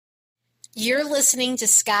You're listening to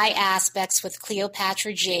Sky Aspects with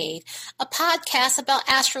Cleopatra Jade, a podcast about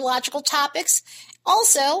astrological topics,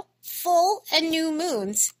 also full and new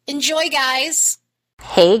moons. Enjoy, guys!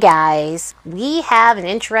 Hey guys, we have an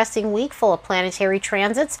interesting week full of planetary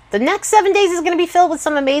transits. The next 7 days is going to be filled with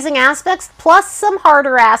some amazing aspects, plus some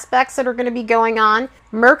harder aspects that are going to be going on.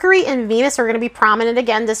 Mercury and Venus are going to be prominent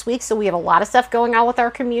again this week, so we have a lot of stuff going on with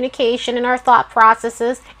our communication and our thought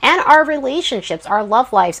processes and our relationships, our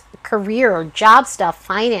love lives, career, job stuff,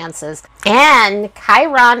 finances. And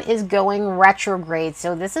Chiron is going retrograde,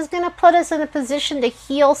 so this is going to put us in a position to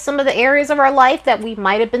heal some of the areas of our life that we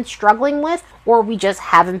might have been struggling with, or we just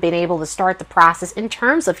haven't been able to start the process in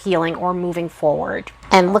terms of healing or moving forward.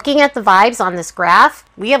 And looking at the vibes on this graph,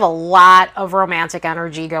 we have a lot of romantic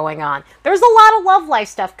energy going on. There's a lot of love life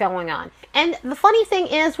stuff going on. And the funny thing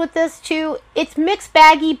is with this too, it's mixed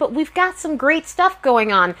baggy, but we've got some great stuff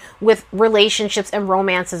going on with relationships and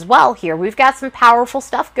romance as well here. We've got some powerful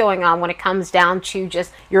stuff going on when it comes down to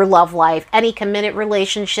just your love life. Any committed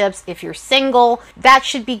relationships, if you're single, that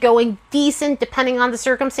should be going decent depending on the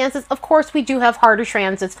circumstances. Of course, we do have harder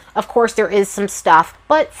transits. Of course, there is some stuff.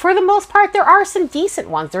 But for the most part, there are some decent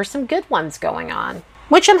ones. There's some good ones going on.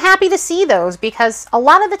 Which I'm happy to see those, because a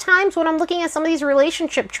lot of the times when I'm looking at some of these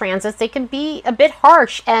relationship transits, they can be a bit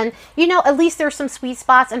harsh. And, you know, at least there's some sweet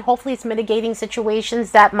spots, and hopefully it's mitigating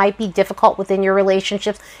situations that might be difficult within your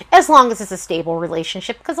relationships, as long as it's a stable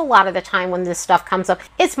relationship. Because a lot of the time when this stuff comes up,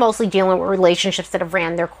 it's mostly dealing with relationships that have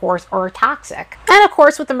ran their course or are toxic. And of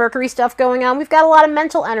course, with the Mercury stuff going on, we've got a lot of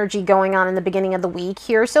mental energy going on in the beginning of the week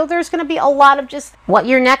here. So there's going to be a lot of just what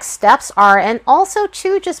your next steps are, and also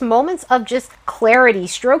too, just moments of just clarity,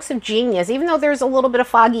 strokes of genius. Even though there's a little bit of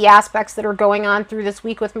foggy aspects that are going on through this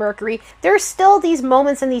week with Mercury, there's still these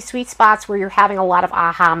moments and these sweet spots where you're having a lot of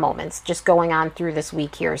aha moments just going on through this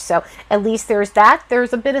week here. So at least there's that.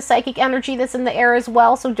 There's a bit of psychic energy that's in the air as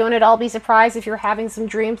well, so don't at all be surprised if you're having some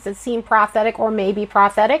dreams that seem prophetic or maybe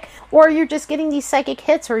prophetic, or you're just getting these psychic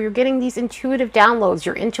hits, or you're getting these intuitive downloads.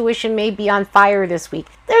 Your intuition may be on fire this week.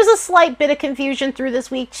 There's a slight bit of confusion through this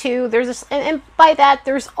week too. And by that,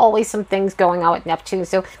 there's always some things going on with Neptune.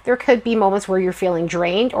 So there could be moments where you're feeling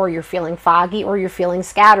drained, or you're feeling foggy, or you're feeling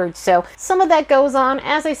scattered. So some of that goes on.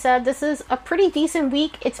 As I said, this is a pretty decent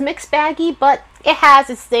week. It's mixed baggy, but it has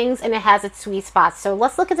its things and it has its sweet spots. So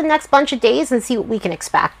let's look at the next bunch of days and see what we can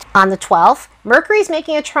expect. On the 12th, Mercury's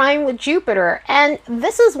making a trine with Jupiter, and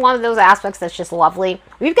this is one of those aspects that's just lovely.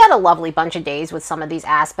 We've got a lovely bunch of days with some of these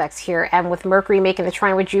aspects here, and with Mercury making the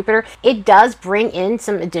trine with Jupiter, it does bring in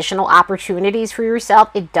some additional opportunities for yourself.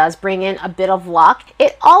 It does bring in a bit of luck.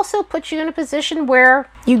 It also puts you in a position where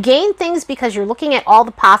you gain things because you're looking at all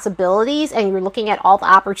the possibilities and you're looking at all the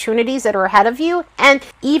opportunities that are ahead of you. And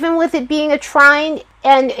even with it being a trine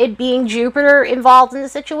and it being Jupiter involved in the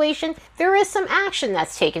situation, there is some action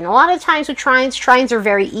that's taken. A lot of times with trines are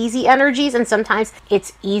very easy energies, and sometimes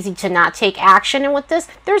it's easy to not take action. And with this,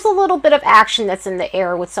 there's a little bit of action that's in the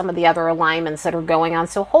air with some of the other alignments that are going on.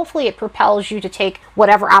 So hopefully it propels you to take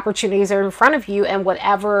whatever opportunities are in front of you, and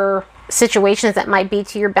whatever situations that might be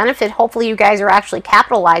to your benefit. Hopefully you guys are actually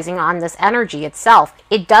capitalizing on this energy itself.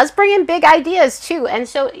 It does bring in big ideas too, and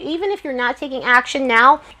so even if you're not taking action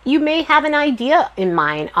now, you may have an idea in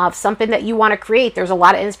mind of something that you want to create. There's a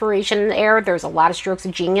lot of inspiration in the air. There's a lot of strokes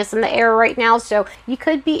of genius in the air right now, so you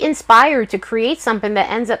could be inspired to create something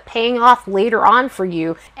that ends up paying off later on for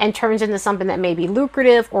you and turns into something that may be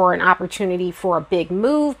lucrative, or an opportunity for a big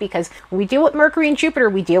move, because when we deal with Mercury and Jupiter,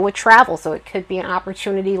 we deal with travel, so it could be an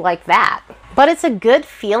opportunity like that. But it's a good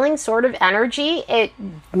feeling sort of energy. It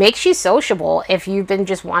makes you sociable if you've been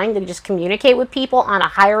just wanting to just communicate with people on a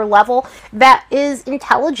higher level that is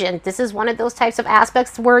intelligent. This is one of those types of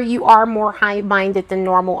aspects where you are more high-minded than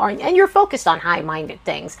normal, and you're focused on high-minded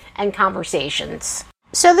things and conversations.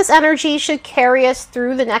 So this energy should carry us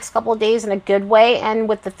through the next couple of days in a good way, and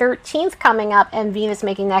with the 13th coming up and Venus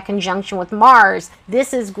making that conjunction with Mars,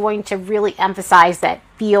 this is going to really emphasize that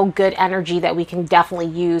feel-good energy that we can definitely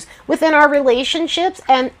use within our relationships,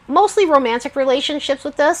 and mostly romantic relationships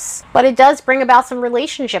with this, but it does bring about some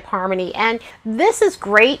relationship harmony. And this is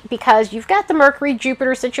great because you've got the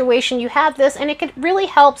Mercury-Jupiter situation, you have this, and it could really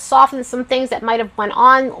help soften some things that might have went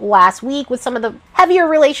on last week with some of the heavier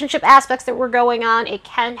relationship aspects that were going on. It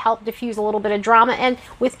can help diffuse a little bit of drama, and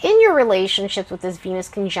within your relationships with this Venus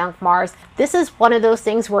conjunct Mars, this is one of those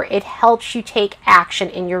things where it helps you take action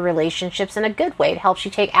in your relationships in a good way. It helps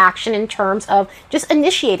you take action in terms of just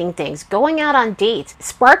initiating things, going out on dates,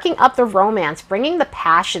 sparking up the romance, bringing the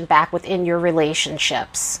passion back within your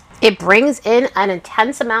relationships. It brings in an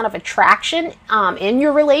intense amount of attraction in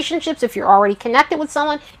your relationships if you're already connected with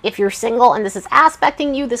someone. If you're single and this is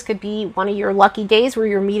aspecting you, this could be one of your lucky days where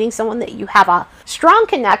you're meeting someone that you have a strong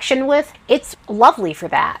connection with. It's lovely for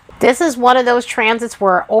that. This is one of those transits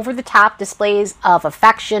where over-the-top displays of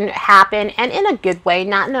affection happen, and in a good way,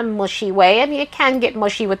 not in a mushy way. I mean, it can get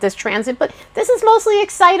mushy with this transit, but this is mostly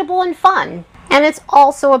excitable and fun. And it's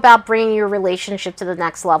also about bringing your relationship to the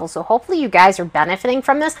next level. So hopefully you guys are benefiting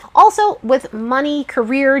from this. Also, with money,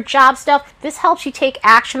 career, job stuff, this helps you take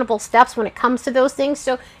actionable steps when it comes to those things.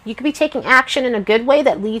 So you could be taking action in a good way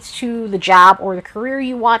that leads to the job or the career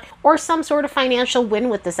you want, or some sort of financial win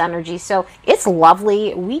with this energy. So it's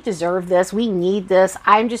lovely. We deserve this. We need this.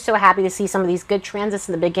 I'm just so happy to see some of these good transits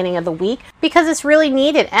in the beginning of the week because it's really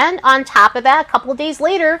needed. And on top of that, a couple of days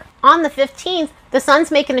later, on the 15th, the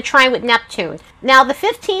sun's making a trine with Neptune. Now, the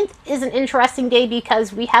 15th is an interesting day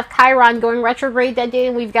because we have Chiron going retrograde that day,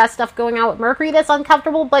 and we've got stuff going on with Mercury that's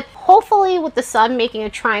uncomfortable. But hopefully with the sun making a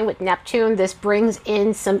trine with Neptune, this brings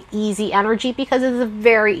in some easy energy because it's a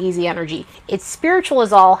very easy energy. It's spiritual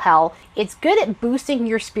as all hell. It's good at boosting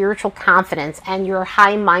your spiritual confidence and your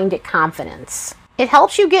high-minded confidence. It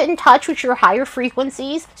helps you get in touch with your higher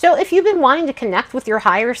frequencies. So if you've been wanting to connect with your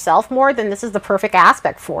higher self more, then this is the perfect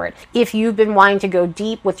aspect for it. If you've been wanting to go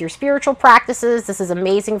deep with your spiritual practices, this is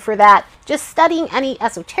amazing for that. Just studying any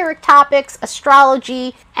esoteric topics,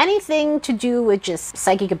 astrology, anything to do with just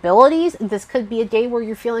psychic abilities. This could be a day where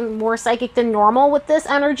you're feeling more psychic than normal with this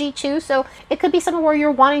energy too. So it could be something where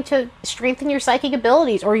you're wanting to strengthen your psychic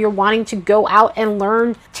abilities, or you're wanting to go out and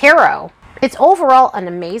learn tarot. It's overall an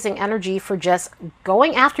amazing energy for just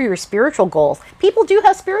going after your spiritual goals. People do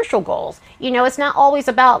have spiritual goals. You know, it's not always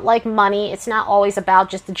about like money. It's not always about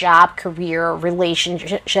just the job, career,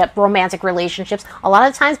 relationship, romantic relationships. A lot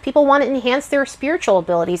of times people want to enhance their spiritual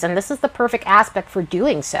abilities, and this is the perfect aspect for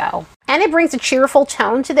doing so. And it brings a cheerful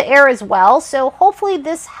tone to the air as well. So hopefully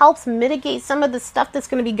this helps mitigate some of the stuff that's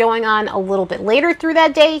going to be going on a little bit later through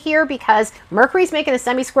that day here, because Mercury's making a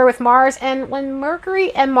semi-square with Mars. And when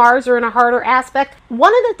Mercury and Mars are in a harder aspect,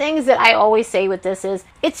 one of the things that I always say with this is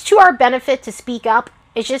it's to our benefit to speak up.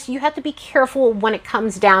 It's just you have to be careful when it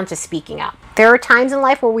comes down to speaking up. There are times in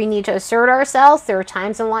life where we need to assert ourselves. There are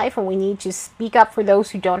times in life when we need to speak up for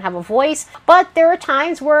those who don't have a voice. But there are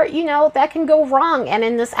times where, you know, that can go wrong. And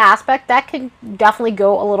in this aspect, that can definitely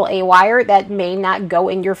go a little awry. That may not go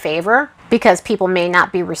in your favor because people may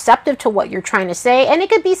not be receptive to what you're trying to say. And it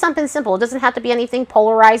could be something simple. It doesn't have to be anything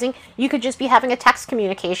polarizing. You could just be having a text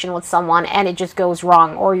communication with someone and it just goes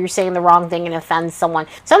wrong, or you're saying the wrong thing and offends someone.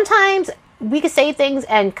 Sometimes we could say things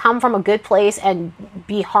and come from a good place and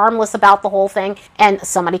be harmless about the whole thing, and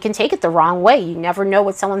somebody can take it the wrong way. You never know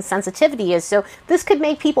what someone's sensitivity is. So this could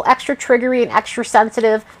make people extra triggery and extra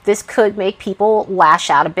sensitive. This could make people lash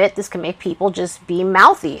out a bit. This can make people just be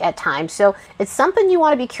mouthy at times. So it's something you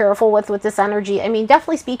want to be careful with this energy. I mean,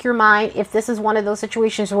 definitely speak your mind. If this is one of those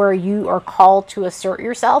situations where you are called to assert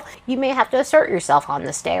yourself, you may have to assert yourself on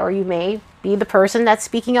this day, or you may be the person that's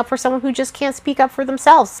speaking up for someone who just can't speak up for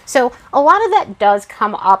themselves. So a lot of that does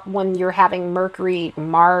come up when you're having Mercury,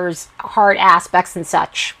 Mars, hard aspects and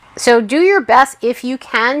such. So do your best if you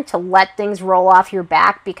can to let things roll off your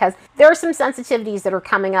back, because there are some sensitivities that are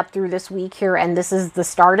coming up through this week here, and this is the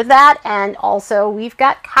start of that. And also we've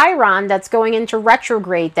got Chiron that's going into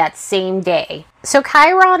retrograde that same day. So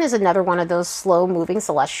Chiron is another one of those slow-moving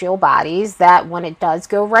celestial bodies that when it does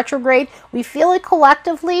go retrograde, we feel it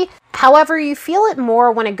collectively. However, you feel it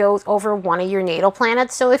more when it goes over one of your natal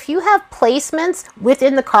planets. So if you have placements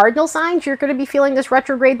within the cardinal signs, you're going to be feeling this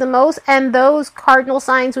retrograde the most. And those cardinal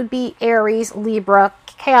signs would be Aries, Libra,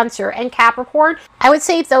 Cancer, and Capricorn. I would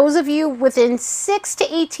say those of you within 6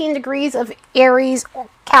 to 18 degrees of Aries,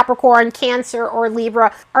 Capricorn, Cancer, or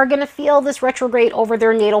Libra are going to feel this retrograde over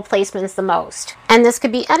their natal placements the most. And this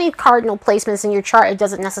could be any cardinal placements in your chart. It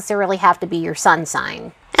doesn't necessarily have to be your sun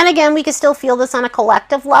sign. And again, we can still feel this on a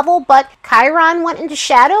collective level, but Chiron went into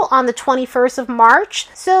shadow on the 21st of March.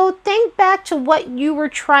 So think back to what you were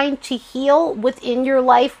trying to heal within your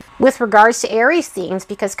life with regards to Aries themes,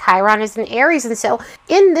 because Chiron is in Aries. And so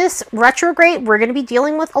in this retrograde, we're going to be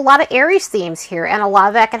dealing with a lot of Aries themes here. And a lot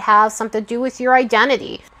of that could have something to do with your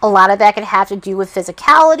identity. A lot of that could have to do with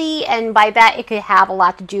physicality. And by that, it could have a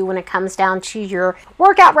lot to do when it comes down to your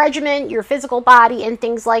workout regimen, your physical body, and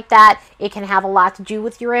things like that. It can have a lot to do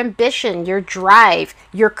with your ambition, your drive,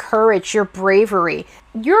 your courage, your bravery,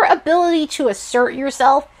 your ability to assert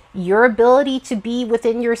yourself, your ability to be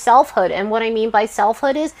within your selfhood. And what I mean by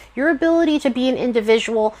selfhood is your ability to be an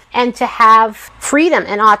individual and to have freedom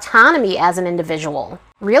and autonomy as an individual.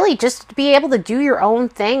 Really, just to be able to do your own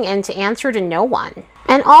thing and to answer to no one.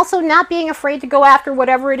 And also not being afraid to go after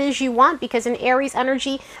whatever it is you want, because in Aries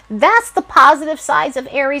energy, that's the positive sides of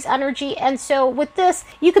Aries energy. And so with this,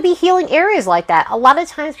 you could be healing areas like that. A lot of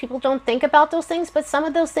times people don't think about those things, but some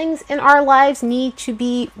of those things in our lives need to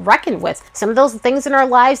be reckoned with. Some of those things in our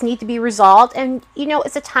lives need to be resolved. And,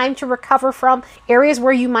 it's a time to recover from areas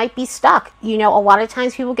where you might be stuck. A lot of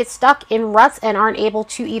times people get stuck in ruts and aren't able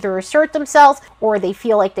to either assert themselves, or they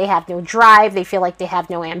feel like they have no drive. They feel like they have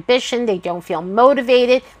no ambition. They don't feel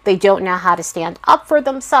motivated. They don't know how to stand up for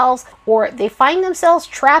themselves, or they find themselves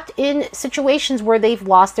trapped in situations where they've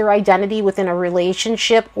lost their identity within a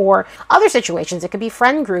relationship or other situations. It could be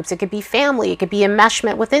friend groups, it could be family, it could be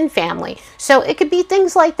enmeshment within family. So it could be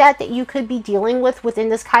things like that you could be dealing with within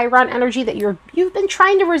this Chiron energy that you've been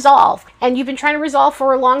trying to resolve. And you've been trying to resolve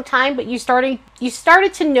for a long time, but you started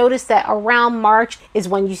to notice that around March is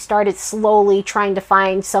when you started slowly trying to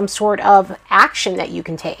find some sort of action that you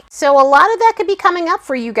can take. So a lot of that could be coming up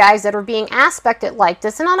for you guys that are being aspected like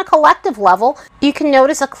this. And on a collective level, you can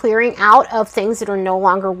notice a clearing out of things that are no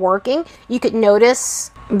longer working. You could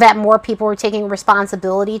notice that more people are taking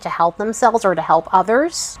responsibility to help themselves or to help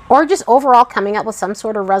others, or just overall coming up with some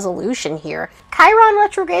sort of resolution here. Chiron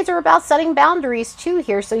retrogrades are about setting boundaries too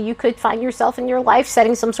here, so you could find yourself in your life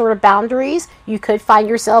setting some sort of boundaries. You could find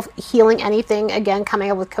yourself healing anything, again, coming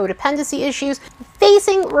up with codependency issues,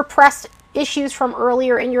 facing repressed issues from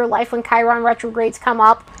earlier in your life when Chiron retrogrades come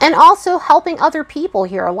up, and also helping other people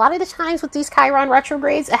here. A lot of the times with these Chiron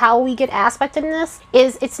retrogrades, how we get aspected in this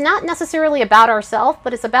is it's not necessarily about ourselves,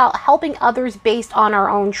 but it's about helping others based on our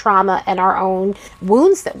own trauma and our own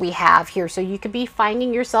wounds that we have here. So you could be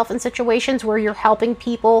finding yourself in situations where you're helping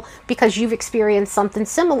people because you've experienced something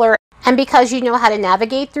similar. And because you know how to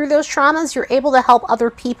navigate through those traumas, you're able to help other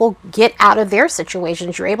people get out of their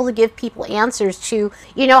situations. You're able to give people answers to,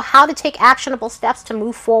 how to take actionable steps to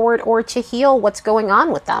move forward or to heal what's going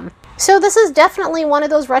on with them. So this is definitely one of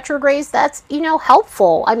those retrogrades that's,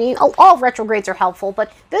 helpful. I mean, all retrogrades are helpful,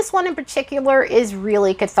 but this one in particular is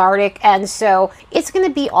really cathartic. And so it's going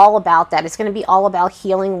to be all about that. It's going to be all about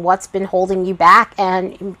healing what's been holding you back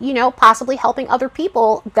and, possibly helping other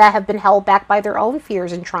people that have been held back by their own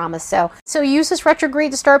fears and traumas. So use this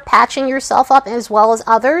retrograde to start patching yourself up as well as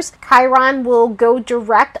others. Chiron will go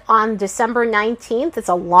direct on December 19th. It's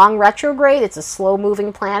a long retrograde. It's a slow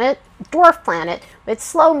moving planet. Dwarf planet. It's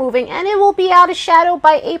slow moving, and it will be out of shadow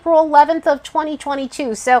by April 11th of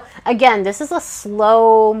 2022. So again, this is a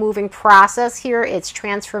slow moving process here. It's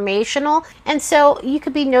transformational, and so you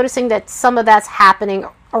could be noticing that some of that's happening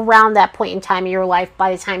around that point in time in your life.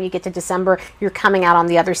 By the time you get to December, you're coming out on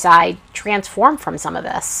the other side transformed from some of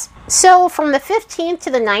this. So from the 15th to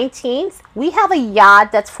the 19th, we have a yod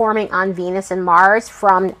that's forming on Venus and Mars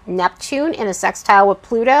from Neptune in a sextile with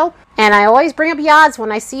Pluto. And I always bring up yods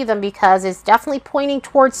when I see them because it's definitely pointing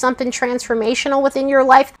towards something transformational within your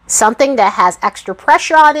life, something that has extra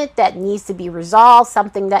pressure on it that needs to be resolved,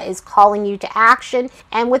 something that is calling you to action.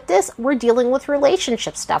 And with this, we're dealing with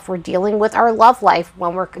relationship stuff. We're dealing with our love life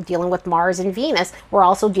when we're dealing with Mars and Venus. We're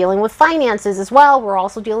also dealing with finances as well. We're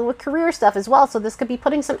also dealing with career stuff as well. So this could be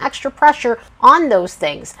putting some extra pressure on those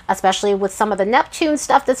things, especially with some of the Neptune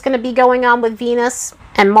stuff that's going to be going on with Venus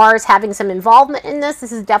and Mars having some involvement in this.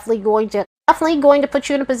 This is definitely going to put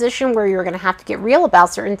you in a position where you're going to have to get real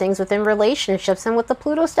about certain things within relationships. And with the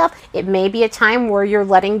Pluto stuff, it may be a time where you're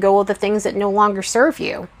letting go of the things that no longer serve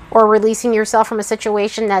you, or releasing yourself from a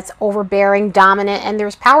situation that's overbearing, dominant, and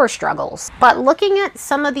there's power struggles. But looking at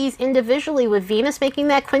some of these individually, with Venus making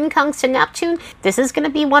that quincunx to Neptune, this is going to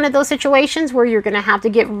be one of those situations where you're going to have to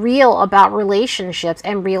get real about relationships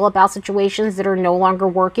and real about situations that are no longer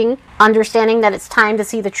working, understanding that it's time to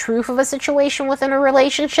see the truth of a situation within a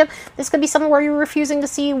relationship. This could be something where you're refusing to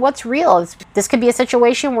see what's real. This could be a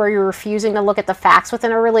situation where you're refusing to look at the facts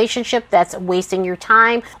within a relationship that's wasting your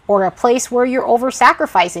time, or a place where you're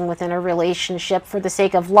over-sacrificing within a relationship for the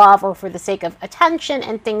sake of love or for the sake of attention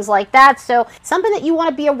and things like that. So something that you want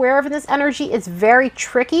to be aware of in this energy is very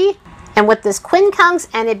tricky. And with this quincunx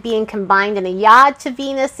and it being combined in a yod to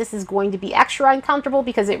Venus, this is going to be extra uncomfortable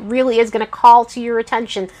because it really is going to call to your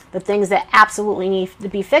attention the things that absolutely need to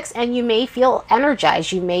be fixed. And you may feel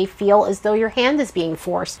energized. You may feel as though your hand is being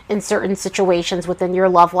forced in certain situations within your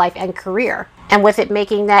love life and career. And with it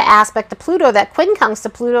making that aspect to Pluto, that quincunx to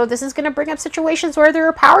Pluto, this is going to bring up situations where there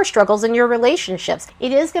are power struggles in your relationships.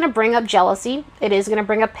 It is going to bring up jealousy. It is going to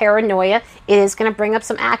bring up paranoia. It is going to bring up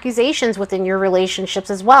some accusations within your relationships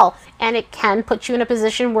as well. And it can put you in a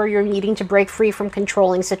position where you're needing to break free from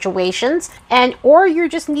controlling situations, or you're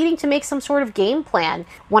just needing to make some sort of game plan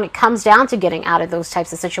when it comes down to getting out of those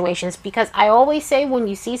types of situations. Because I always say, when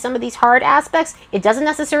you see some of these hard aspects, it doesn't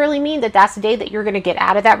necessarily mean that that's the day that you're going to get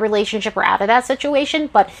out of that relationship or out of that situation,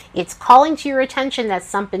 but it's calling to your attention that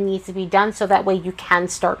something needs to be done so that way you can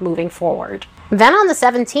start moving forward. Then on the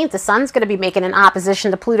 17th, the sun's going to be making an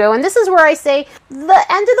opposition to Pluto, and this is where I say the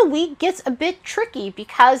end of the week gets a bit tricky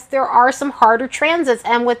because there are some harder transits,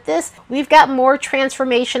 and with this, we've got more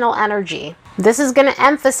transformational energy. This is going to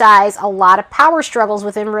emphasize a lot of power struggles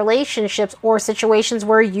within relationships or situations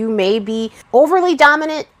where you may be overly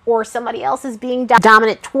dominant or somebody else is being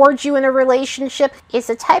dominant towards you in a relationship. It's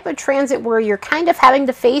a type of transit where you're kind of having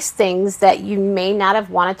to face things that you may not have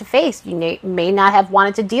wanted to face. You may not have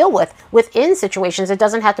wanted to deal with within situations. It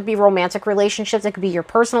doesn't have to be romantic relationships. It could be your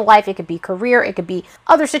personal life. It could be career. It could be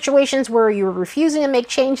other situations where you're refusing to make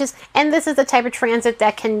changes. And this is the type of transit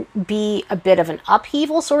that can be a bit of an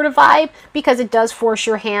upheaval sort of vibe because it does force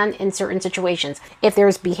your hand in certain situations. If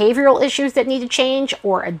there's behavioral issues that need to change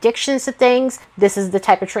or addictions to things, this is the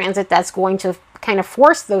type of transit that's going to kind of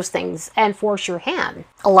force those things and force your hand.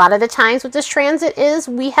 A lot of the times with this transit is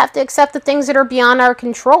we have to accept the things that are beyond our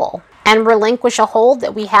control and relinquish a hold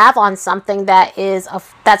that we have on something that is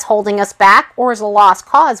that's holding us back or is a lost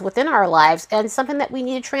cause within our lives and something that we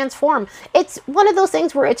need to transform. It's one of those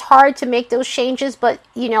things where it's hard to make those changes, but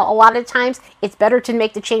a lot of times it's better to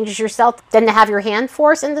make the changes yourself than to have your hand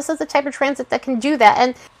forced, and this is the type of transit that can do that.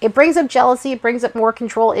 And it brings up jealousy, it brings up more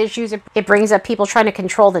control issues, it brings up people trying to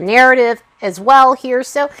control the narrative as well here.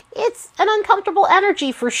 So it's an uncomfortable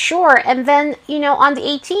energy for sure. And then, on the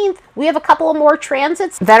 18th, we have a couple of more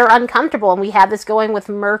transits that are uncomfortable. And we have this going with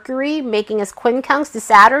Mercury making this quincunx to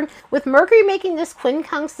Saturn. With Mercury making this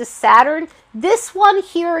quincunx to Saturn, this one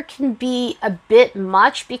here can be a bit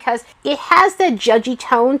much because it has that judgy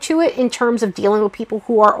tone to it in terms of dealing with people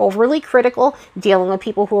who are overly critical, dealing with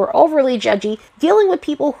people who are overly judgy, dealing with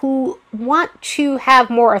people who want to have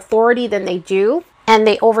more authority than they do, and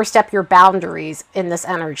they overstep your boundaries in this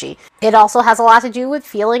energy. It also has a lot to do with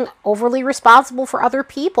feeling overly responsible for other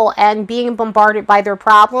people and being bombarded by their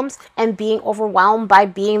problems and being overwhelmed by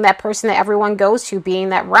being that person that everyone goes to, being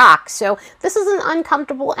that rock. So this is an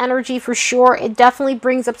uncomfortable energy for sure. It definitely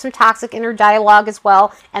brings up some toxic inner dialogue as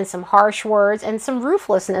well, and some harsh words and some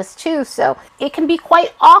ruthlessness too. So it can be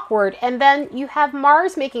quite awkward. And then you have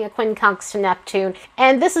Mars making a quincunx to Neptune,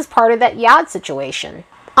 and this is part of that Yod situation.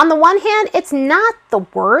 On the one hand, it's not the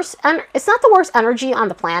worst energy on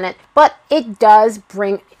the planet, but it does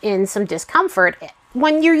bring in some discomfort.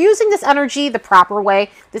 When you're using this energy the proper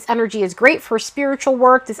way, this energy is great for spiritual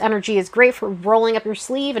work. This energy is great for rolling up your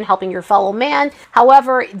sleeve and helping your fellow man.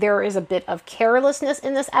 However, there is a bit of carelessness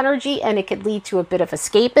in this energy, and it could lead to a bit of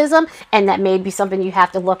escapism, and that may be something you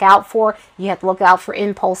have to look out for. You have to look out for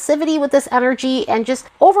impulsivity with this energy and just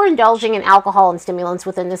overindulging in alcohol and stimulants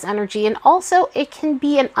within this energy. And also, it can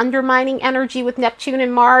be an undermining energy with Neptune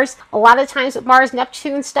and Mars. A lot of times with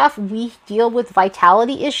Mars-Neptune stuff, we deal with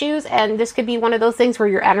vitality issues, and this could be one of those things where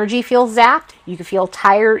your energy feels zapped. You can feel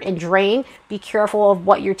tired and drained. Be careful of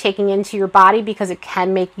what you're taking into your body because it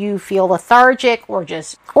can make you feel lethargic or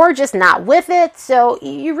just not with it. So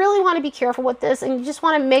you really want to be careful with this, and you just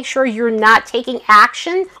want to make sure you're not taking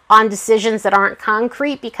action on decisions that aren't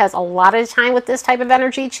concrete, because a lot of the time with this type of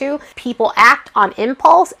energy too, people act on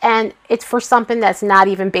impulse and it's for something that's not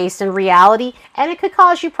even based in reality, and it could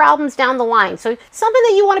cause you problems down the line. So something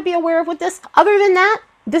that you want to be aware of with this. Other than that,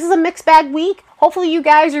 this is a mixed bag week. Hopefully you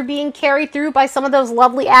guys are being carried through by some of those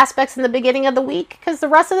lovely aspects in the beginning of the week, because the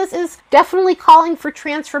rest of this is definitely calling for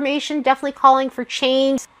transformation, definitely calling for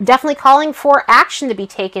change, definitely calling for action to be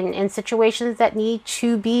taken in situations that need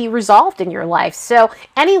to be resolved in your life. So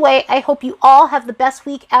anyway, I hope you all have the best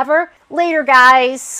week ever. Later, guys.